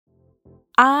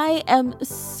I am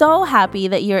so happy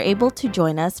that you're able to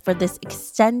join us for this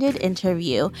extended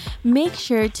interview. Make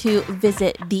sure to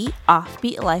visit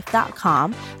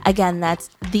theoffbeatlife.com. Again,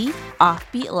 that's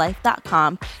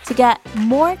theoffbeatlife.com to get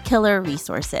more killer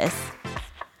resources.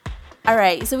 All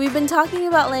right, so we've been talking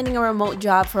about landing a remote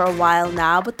job for a while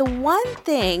now, but the one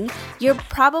thing you're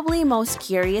probably most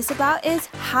curious about is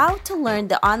how to learn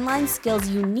the online skills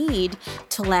you need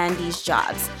to land these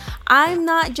jobs. I'm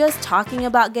not just talking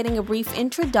about getting a brief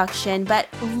introduction, but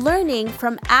learning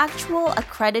from actual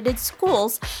accredited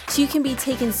schools so you can be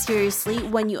taken seriously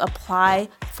when you apply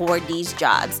for these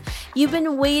jobs. You've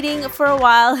been waiting for a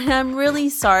while, and I'm really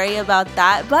sorry about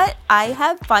that, but I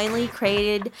have finally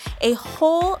created a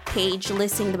whole page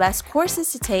listing the best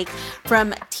courses to take,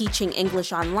 from teaching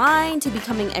English online to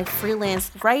becoming a freelance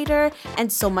writer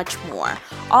and so much more,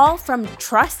 all from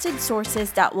trusted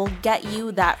sources that will get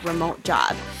you that remote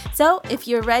job. So if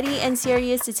you're ready and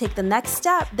serious to take the next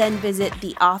step, then visit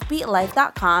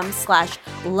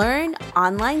theoffbeatlife.com/learn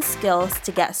online skills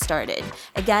to get started.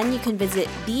 Again, you can visit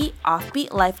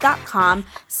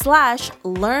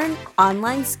theoffbeatlife.com/learn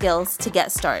online skills to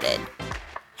get started.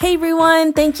 Hey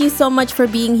everyone, thank you so much for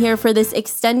being here for this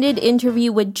extended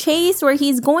interview with Chase, where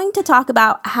he's going to talk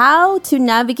about how to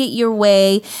navigate your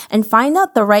way and find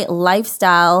out the right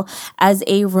lifestyle as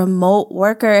a remote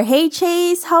worker. Hey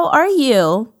Chase, how are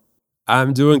you?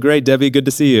 I'm doing great, Debbie. Good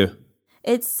to see you.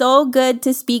 It's so good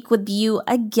to speak with you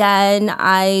again.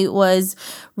 I was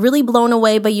really blown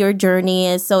away by your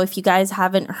journey. So if you guys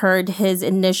haven't heard his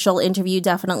initial interview,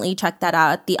 definitely check that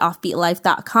out at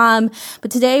theoffbeatlife.com. But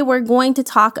today we're going to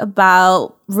talk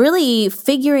about really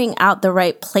figuring out the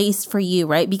right place for you,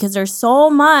 right? Because there's so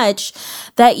much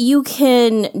that you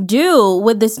can do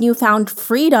with this newfound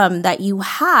freedom that you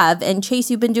have. And Chase,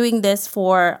 you've been doing this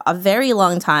for a very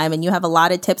long time and you have a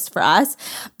lot of tips for us.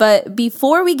 But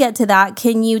before we get to that,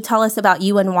 can you tell us about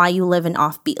you and why you live an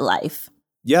offbeat life?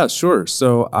 Yeah, sure.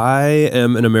 So I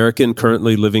am an American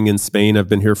currently living in Spain. I've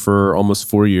been here for almost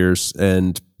 4 years.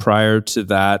 And prior to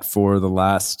that, for the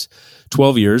last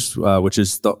 12 years, which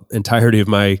is the entirety of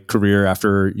my career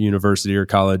after university or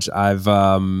college, I've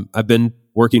been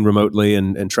working remotely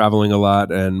and traveling a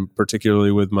lot, and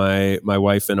particularly with my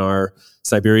wife and our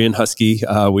Siberian Husky.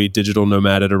 We digital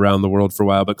nomaded around the world for a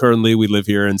while, but currently we live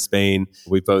here in Spain.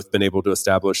 We've both been able to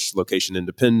establish location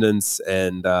independence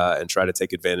and try to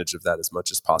take advantage of that as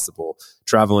much as possible.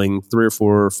 Traveling 3 or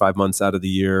 4 or 5 months out of the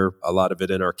year, a lot of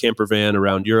it in our camper van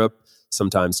around Europe,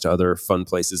 sometimes to other fun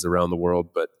places around the world,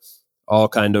 but all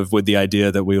kind of with the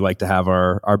idea that we like to have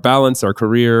our balance, our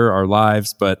career, our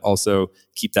lives, but also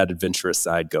keep that adventurous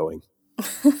side going.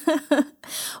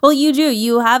 Well, you do.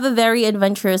 You have a very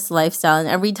adventurous lifestyle. And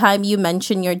every time you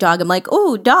mention your dog, I'm like,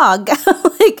 oh, dog.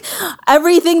 Like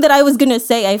everything that I was going to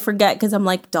say, I forget because I'm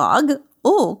like, dog?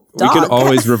 Oh, dog. We can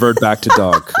always revert back to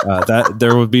dog. That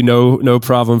there would be no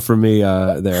problem for me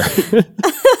there.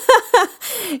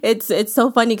 It's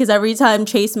so funny because every time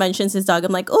Chase mentions his dog,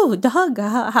 I'm like, oh, dog,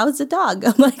 how's the dog?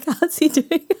 I'm like, how's he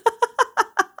doing?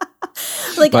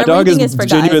 Like, my dog is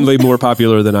genuinely more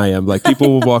popular than I am. Like, people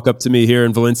will walk up to me here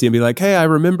in Valencia and be like, hey, I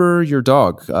remember your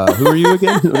dog. Who are you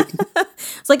again?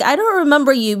 It's like, I don't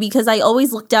remember you because I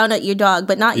always look down at your dog,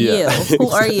 but not you. Who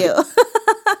are you?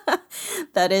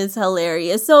 That is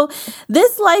hilarious. So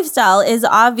this lifestyle is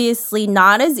obviously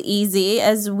not as easy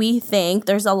as we think.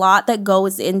 There's a lot that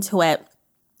goes into it.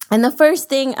 And the first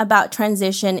thing about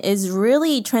transition is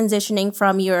really transitioning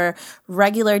from your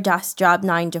regular desk job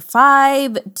 9 to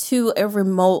 5 to a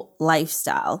remote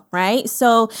lifestyle, right?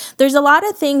 So there's a lot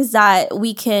of things that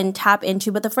we can tap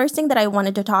into. But the first thing that I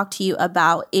wanted to talk to you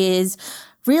about is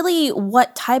really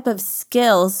what type of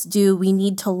skills do we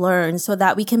need to learn so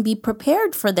that we can be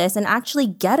prepared for this and actually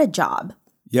get a job?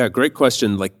 Yeah, great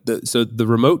question. So the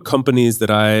remote companies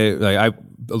that I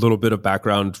a little bit of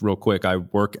background real quick. I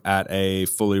work at a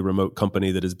fully remote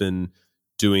company that has been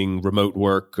doing remote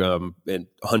work, and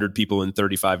 100 people in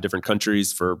 35 different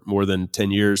countries for more than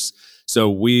 10 years. So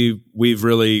we've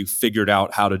really figured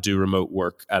out how to do remote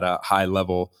work at a high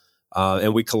level.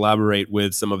 And we collaborate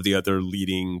with some of the other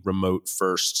leading remote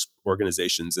first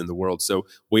organizations in the world. So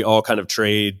we all kind of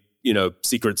trade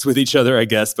secrets with each other, I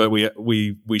guess, but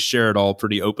we share it all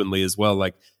pretty openly as well.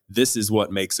 Like, this is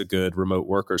what makes a good remote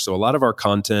worker. So a lot of our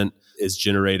content is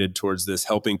generated towards this,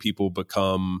 helping people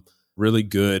become really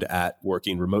good at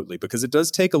working remotely, because it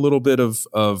does take a little bit of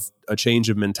a change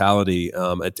of mentality.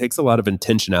 It takes a lot of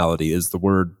intentionality is the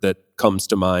word that comes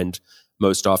to mind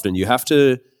most often. You have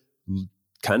to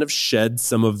kind of shed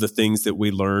some of the things that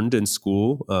we learned in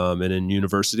school and in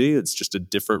university. It's just a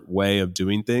different way of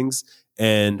doing things.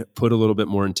 and put a little bit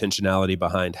more intentionality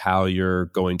behind how you're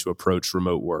going to approach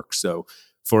remote work. So,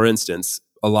 for instance,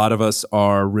 a lot of us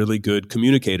are really good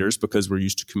communicators because we're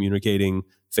used to communicating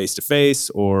face-to-face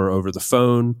or over the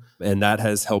phone, and that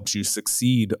has helped you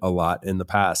succeed a lot in the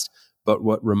past. But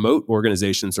what remote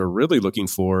organizations are really looking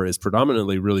for is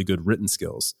predominantly really good written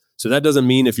skills. So that doesn't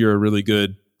mean if you're a really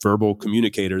good verbal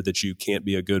communicator that you can't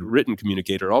be a good written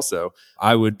communicator also.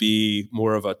 I would be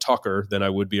more of a talker than I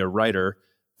would be a writer,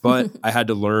 but I had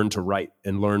to learn to write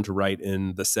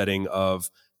in the setting of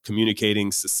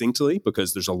communicating succinctly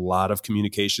because there's a lot of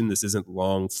communication. This isn't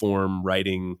long form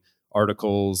writing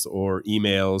articles or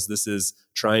emails. This is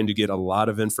trying to get a lot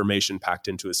of information packed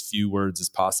into as few words as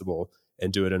possible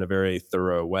and do it in a very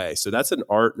thorough way. So that's an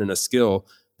art and a skill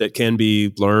that can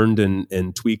be learned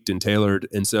and tweaked and tailored.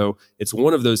 And so it's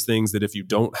one of those things that if you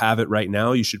don't have it right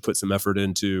now, you should put some effort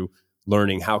into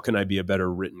learning, how can I be a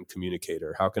better written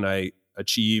communicator? How can I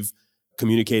achieve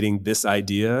communicating this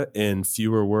idea in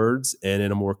fewer words and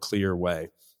in a more clear way?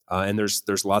 And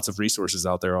there's lots of resources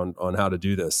out there on how to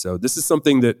do this. So this is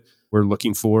something that we're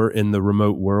looking for in the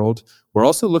remote world. We're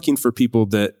also looking for people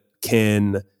that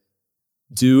can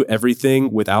do everything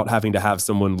without having to have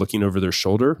someone looking over their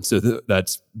shoulder. So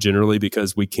that's generally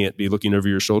because we can't be looking over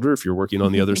your shoulder if you're working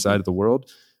on the other side of the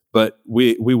world. But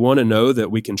we want to know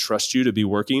that we can trust you to be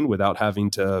working without having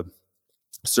to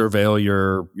surveil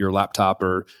your laptop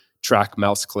or track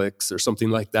mouse clicks or something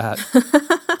like that.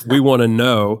 We want to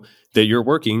know that you're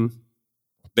working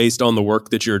based on the work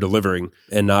that you're delivering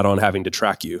and not on having to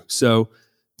track you. So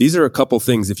these are a couple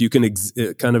things. If you can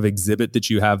kind of exhibit that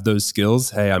you have those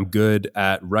skills, hey, I'm good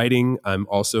at writing. I'm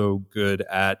also good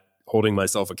at holding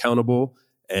myself accountable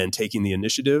and taking the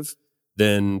initiative,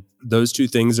 then those two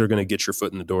things are going to get your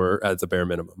foot in the door at the bare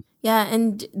minimum. Yeah.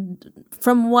 And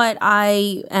from what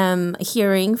I am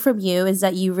hearing from you is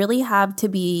that you really have to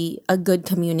be a good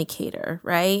communicator,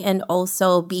 right? And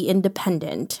also be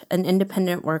independent, an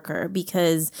independent worker,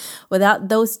 because without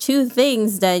those two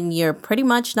things, then you're pretty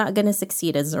much not going to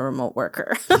succeed as a remote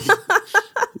worker.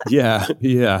 Yeah,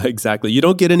 exactly. You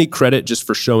don't get any credit just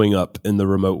for showing up in the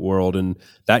remote world, and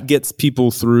that gets people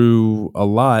through a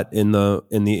lot in the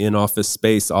in-office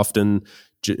space. Often,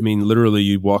 I mean, literally,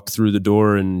 you walk through the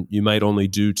door and you might only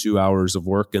do 2 hours of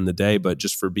work in the day, but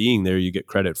just for being there, you get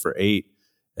credit for 8.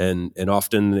 And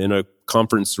often in a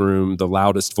conference room, the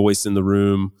loudest voice in the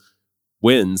room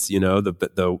wins. You know,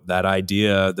 that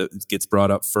idea that gets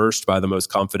brought up first by the most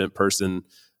confident person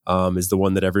is the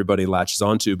one that everybody latches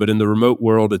onto. But in the remote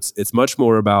world, it's much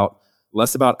more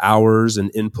less about hours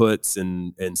and inputs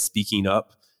and speaking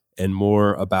up, and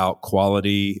more about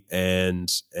quality and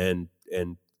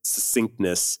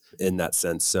succinctness in that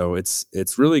sense. So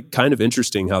it's really kind of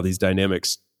interesting how these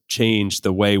dynamics change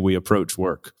the way we approach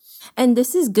work. And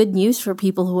this is good news for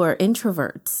people who are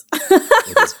introverts.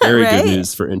 It's very right? good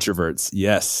news for introverts.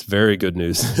 Yes, very good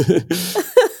news.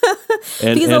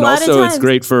 And Because also times, it's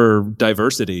great for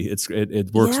diversity.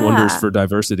 It works wonders for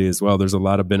diversity as well. There's a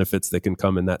lot of benefits that can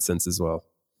come in that sense as well.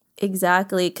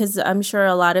 Exactly. Because I'm sure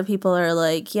a lot of people are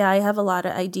like, yeah, I have a lot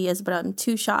of ideas, but I'm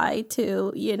too shy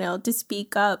to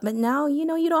speak up. But now, you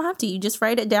don't have to. You just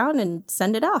write it down and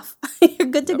send it off. You're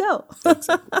good to go.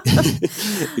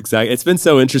 Exactly. It's been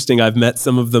so interesting. I've met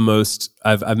some of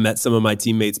my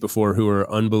teammates before who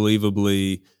are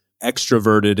unbelievably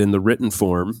extroverted in the written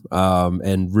form,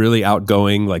 and really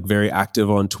outgoing, like very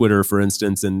active on Twitter, for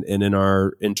instance, and in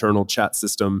our internal chat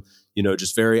system,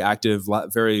 just very active,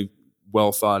 very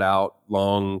well thought out,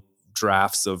 long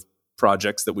drafts of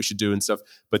projects that we should do and stuff.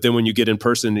 But then when you get in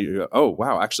person, you go, oh,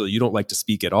 wow, actually, you don't like to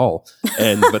speak at all.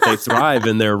 But they thrive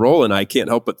in their role. And I can't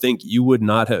help but think you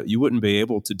wouldn't be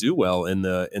able to do well in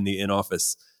the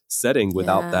in-office setting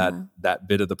without that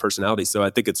bit of the personality. So I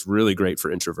think it's really great for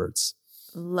introverts.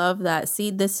 Love that. See,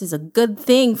 this is a good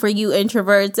thing for you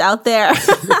introverts out there.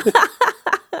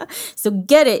 So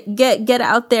get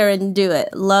out there and do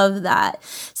it. Love that.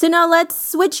 So now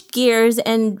let's switch gears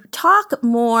and talk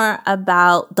more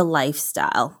about the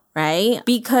lifestyle, right?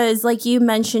 Because like you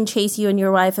mentioned, Chase, you and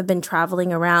your wife have been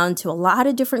traveling around to a lot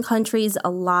of different countries,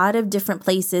 a lot of different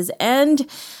places, and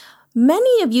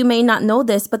many of you may not know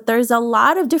this, but there's a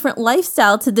lot of different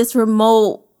lifestyle to this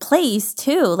remote place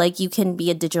too. Like you can be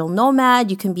a digital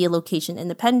nomad, you can be a location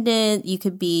independent, you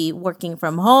could be working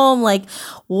from home. Like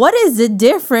what is the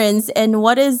difference, and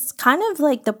what is kind of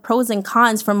like the pros and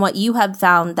cons from what you have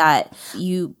found that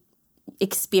you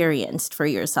experienced for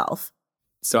yourself?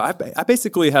 So I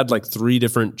basically had like 3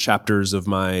 different chapters of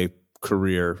my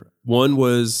career. One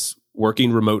was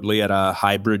working remotely at a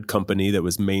hybrid company that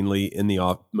was mainly in the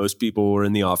office. Most people were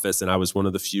in the office, and I was one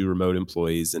of the few remote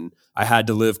employees. And I had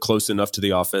to live close enough to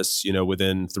the office,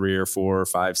 within 3 or 4 or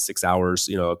 5, 6 hours,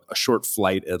 a short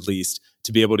flight at least,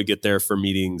 to be able to get there for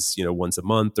meetings, once a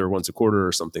month or once a quarter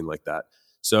or something like that.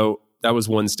 So that was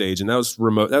one stage, and that was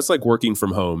remote. That's like working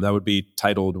from home. That would be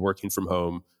titled working from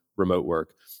home, remote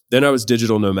work. Then I was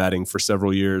digital nomading for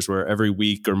several years, where every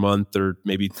week or month or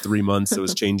maybe 3 months, I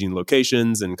was changing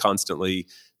locations and constantly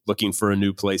looking for a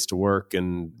new place to work.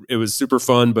 And it was super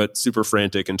fun, but super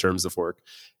frantic in terms of work.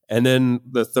 And then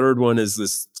the third one is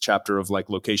this chapter of like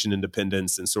location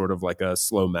independence and sort of like a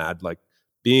slow mad, like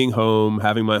being home,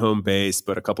 having my home base,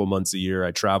 but a couple months a year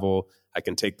I travel. I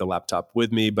can take the laptop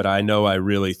with me, but I know I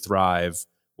really thrive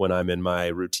when I'm in my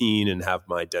routine and have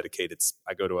my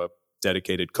I go to a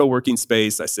dedicated co-working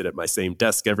space. I sit at my same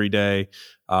desk every day.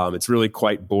 It's really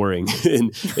quite boring in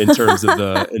terms of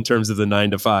the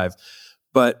 9 to 5.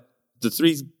 But the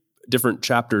 3 different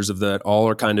chapters of that all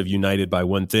are kind of united by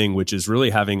one thing, which is really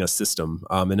having a system.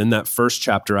 And in that first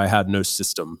chapter, I had no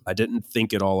system. I didn't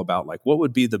think at all about like what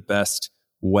would be the best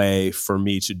way for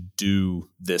me to do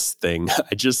this thing.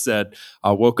 I just said,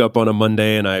 I woke up on a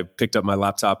Monday and I picked up my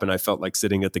laptop and I felt like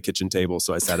sitting at the kitchen table.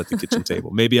 So I sat at the kitchen table.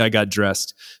 Maybe I got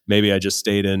dressed. Maybe I just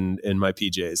stayed in my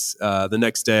PJs. The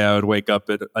next day I would wake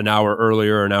up at an hour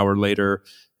earlier, an hour later,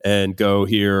 and go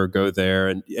here or go there.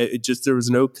 And there was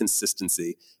no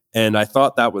consistency. And I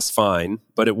thought that was fine,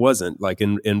 but it wasn't. Like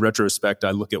in retrospect,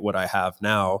 I look at what I have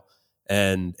now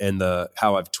and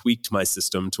how I've tweaked my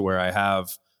system to where I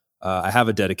have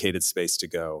a dedicated space to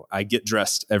go. I get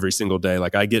dressed every single day.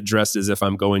 Like I get dressed as if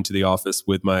I'm going to the office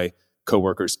with my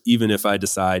coworkers, even if I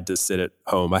decide to sit at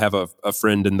home. I have a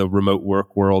friend in the remote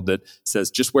work world that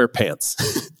says, just wear pants.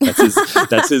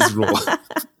 That's his rule.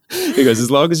 He goes, as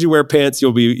long as you wear pants,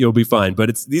 you'll be fine. But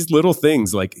it's these little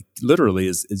things, like literally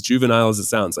as juvenile as it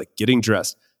sounds, like getting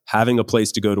dressed, having a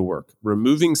place to go to work,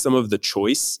 removing some of the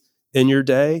choice in your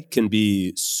day can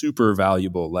be super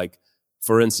valuable. Like,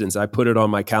 for instance, I put it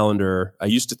on my calendar. I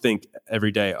used to think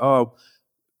every day,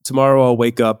 tomorrow I'll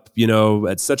wake up,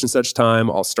 at such and such time.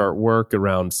 I'll start work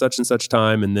around such and such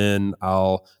time, and then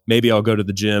I'll go to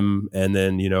the gym, and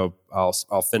then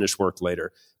I'll finish work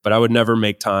later. But I would never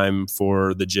make time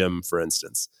for the gym, for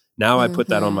instance. Now I put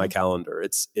that on my calendar.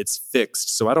 It's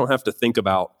fixed, so I don't have to think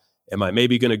about, am I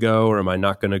maybe going to go or am I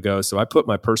not going to go? So I put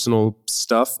my personal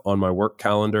stuff on my work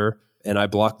calendar, and I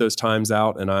block those times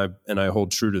out, and I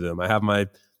hold true to them. I have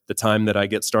the time that I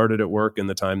get started at work and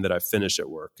the time that I finish at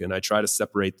work, and I try to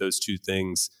separate those two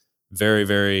things very,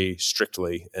 very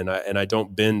strictly. And I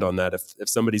don't bend on that. If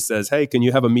somebody says, "Hey, can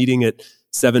you have a meeting at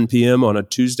 7 p.m. on a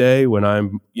Tuesday," when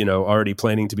I'm already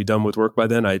planning to be done with work by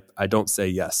then, I don't say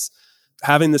yes.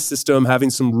 Having the system, having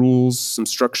some rules, some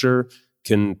structure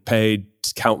can pay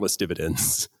countless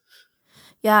dividends.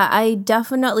 Yeah, I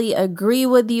definitely agree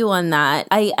with you on that.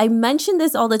 I mention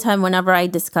this all the time whenever I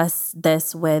discuss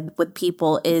this with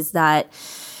people, is that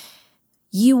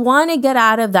you want to get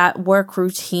out of that work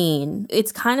routine.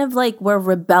 It's kind of like we're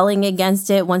rebelling against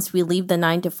it once we leave the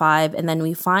 9 to 5, and then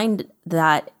we find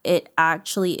that it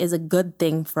actually is a good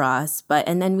thing for us.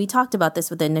 And then we talked about this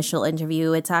with the initial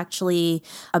interview. It's actually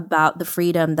about the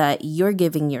freedom that you're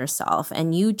giving yourself,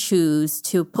 and you choose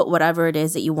to put whatever it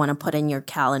is that you want to put in your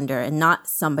calendar and not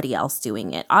somebody else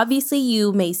doing it. Obviously,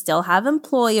 you may still have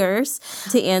employers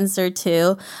to answer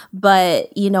to, but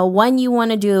when you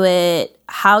want to do it,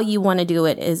 how you want to do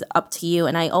it is up to you.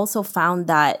 And I also found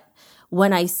that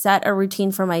when I set a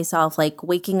routine for myself, like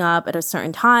waking up at a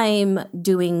certain time,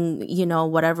 doing,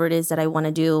 whatever it is that I want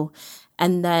to do,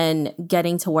 and then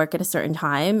getting to work at a certain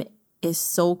time is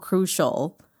so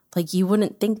crucial. Like, you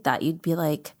wouldn't think that. You'd be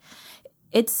like,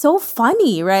 it's so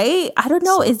funny, right? I don't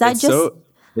know. Is that just...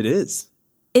 It is.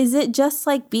 Is it just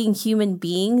like being human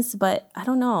beings? But I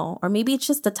don't know. Or maybe it's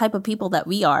just the type of people that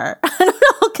we are. I don't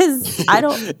know, because I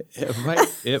don't...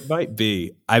 It might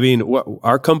be. I mean,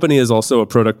 our company is also a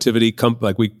productivity company.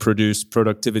 Like, we produce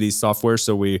productivity software,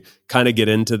 so we kind of get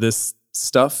into this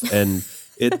stuff. And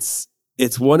it's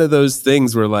one of those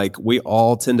things where, like, we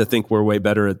all tend to think we're way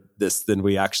better at this than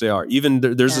we actually are. Even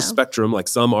there's a spectrum. Like,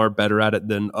 some are better at it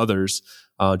than others,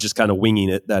 just kind of winging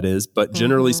it, that is. But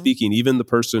generally speaking, even the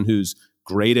person who's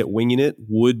great at winging it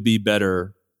would be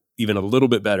better, even a little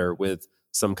bit better, with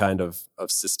some kind of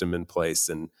system in place.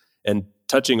 And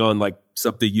touching on like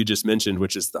something you just mentioned,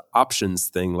 which is the options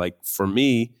thing. Like, for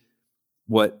me,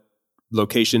 what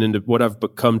I've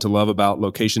become to love about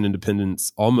location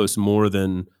independence almost more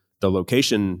than the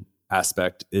location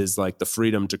aspect is like the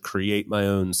freedom to create my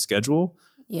own schedule.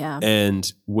 Yeah.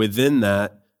 And within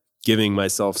that, giving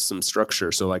myself some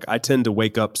structure. So like I tend to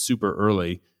wake up super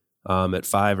early at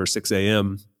 5 or 6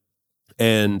 a.m.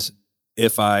 And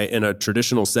if I, in a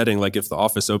traditional setting, like if the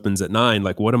office opens at 9,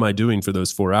 like what am I doing for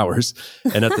those 4 hours?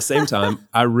 And at the same time,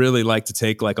 I really like to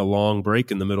take like a long break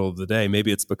in the middle of the day.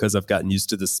 Maybe it's because I've gotten used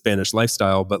to the Spanish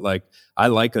lifestyle, but like I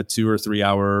like a 2 or 3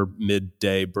 hour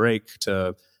midday break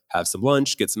to have some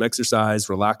lunch, get some exercise,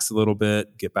 relax a little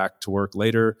bit, get back to work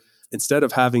later. Instead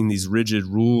of having these rigid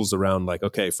rules around like,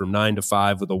 okay, from 9 to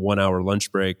 5 with a 1 hour lunch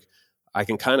break, I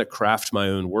can kind of craft my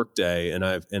own workday, and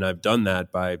I've done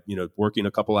that by working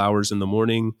a couple hours in the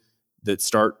morning that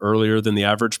start earlier than the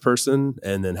average person,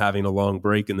 and then having a long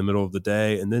break in the middle of the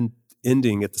day, and then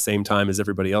ending at the same time as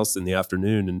everybody else in the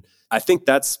afternoon. And I think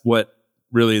that's what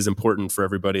really is important for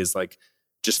everybody, is like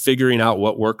just figuring out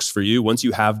what works for you. Once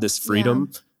you have this freedom,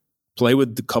 play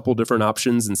with a couple different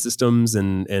options and systems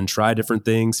and try different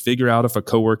things. Figure out if a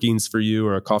co-working's for you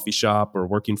or a coffee shop or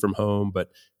working from home, but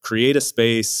create a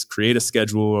space, create a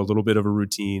schedule, a little bit of a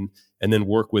routine, and then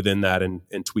work within that and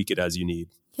tweak it as you need.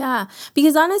 Yeah,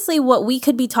 because honestly, what we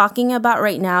could be talking about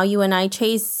right now, you and I,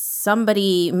 Chase,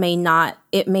 somebody it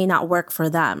may not work for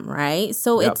them, right?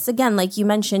 So It's, again, like you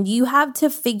mentioned, you have to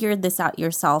figure this out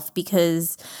yourself,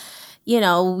 because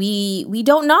we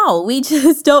don't know. We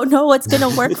just don't know what's going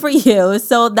to work for you.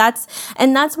 So that's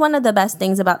one of the best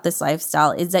things about this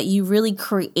lifestyle, is that you really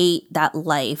create that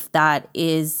life that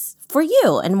is for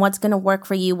you, and what's going to work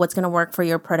for you, what's going to work for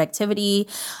your productivity,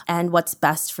 and what's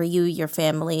best for you, your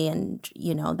family, and,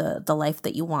 the life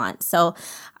that you want. So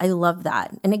I love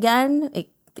that. And again, it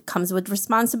comes with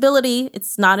responsibility.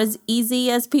 It's not as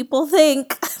easy as people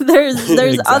think. There's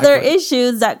Exactly. Other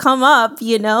issues that come up,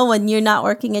 when you're not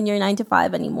working in your 9 to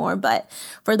 5 anymore. But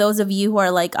for those of you who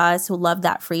are like us, who love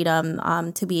that freedom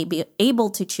to be able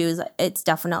to choose, it's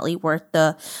definitely worth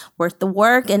the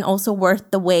work, and also worth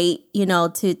the wait,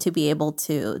 to be able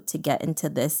to get into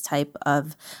this type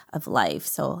of life.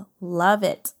 So love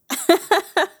it.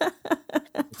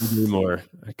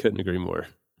 I couldn't agree more.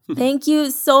 Thank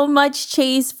you so much,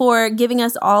 Chase, for giving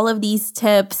us all of these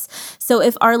tips. So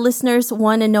if our listeners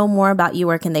want to know more about you,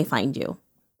 where can they find you?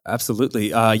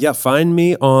 Absolutely. Find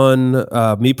me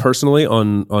on me personally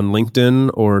on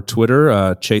LinkedIn or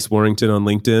Twitter, Chase Warrington on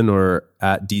LinkedIn, or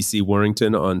at DC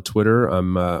Warrington on Twitter.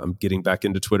 I'm getting back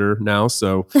into Twitter now,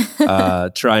 so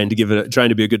trying to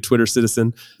be a good Twitter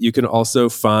citizen. You can also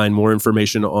find more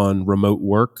information on remote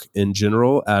work in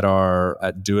general at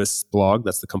Doist blog.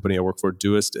 That's the company I work for,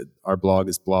 Doist. Our blog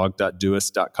is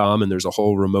blog.doist.com, and there's a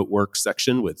whole remote work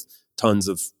section with tons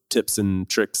of tips and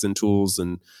tricks and tools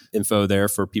and info there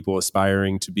for people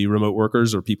aspiring to be remote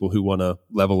workers or people who want to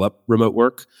level up remote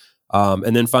work.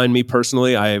 And then find me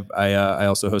personally. I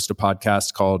also host a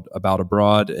podcast called About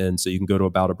Abroad, and so you can go to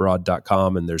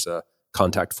aboutabroad.com, and there's a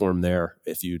contact form there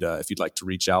if you'd like to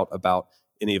reach out about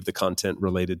any of the content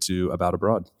related to About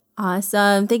Abroad.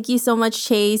 Awesome. Thank you so much,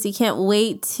 Chase. We can't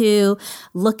wait to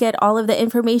look at all of the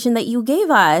information that you gave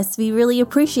us. We really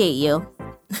appreciate you.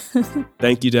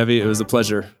 Thank you, Debbie. It was a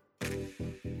pleasure.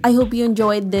 I hope you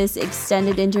enjoyed this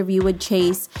extended interview with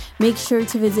Chase. Make sure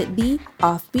to visit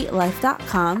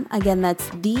theoffbeatlife.com. Again, that's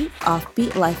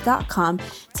theoffbeatlife.com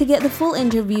to get the full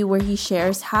interview, where he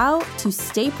shares how to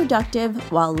stay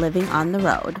productive while living on the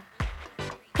road.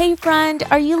 Hey friend,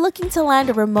 are you looking to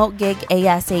land a remote gig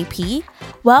ASAP?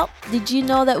 Well, did you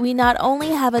know that we not only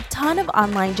have a ton of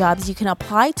online jobs you can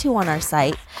apply to on our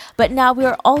site, but now we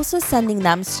are also sending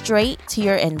them straight to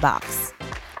your inbox.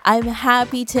 I'm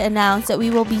happy to announce that we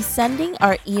will be sending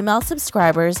our email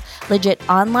subscribers legit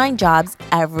online jobs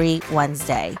every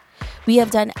Wednesday. We have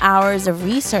done hours of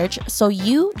research, so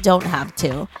you don't have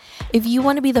to. If you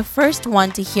want to be the first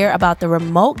one to hear about the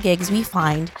remote gigs we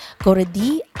find, go to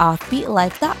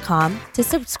theoffbeatlife.com to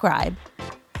subscribe.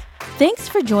 Thanks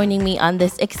for joining me on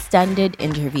this extended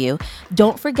interview.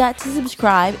 Don't forget to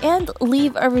subscribe and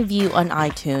leave a review on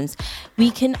iTunes. We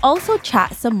can also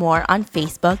chat some more on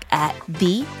Facebook at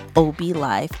The OB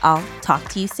Life. I'll talk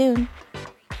to you soon.